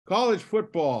College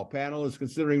football panel is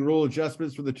considering rule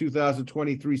adjustments for the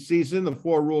 2023 season. The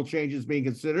 4 rule changes being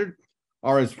considered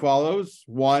are as follows.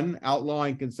 1,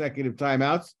 outlawing consecutive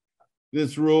timeouts.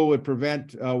 This rule would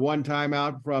prevent one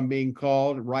timeout from being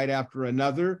called right after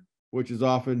another, which is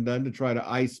often done to try to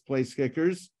ice place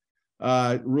kickers.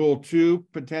 Rule 2,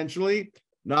 potentially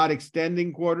not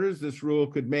extending quarters. This rule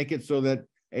could make it so that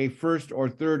a first or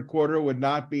third quarter would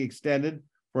not be extended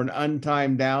for an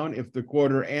untimed down if the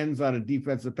quarter ends on a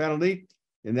defensive penalty.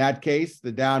 In that case,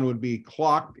 the down would be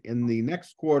clocked in the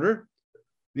next quarter.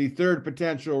 The third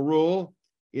potential rule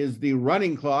is the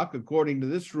running clock. According to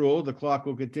this rule, the clock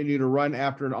will continue to run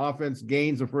after an offense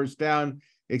gains a first down,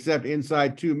 except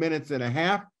inside 2 minutes and a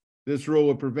half. This rule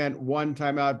would prevent one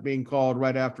timeout being called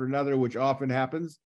right after another, which often happens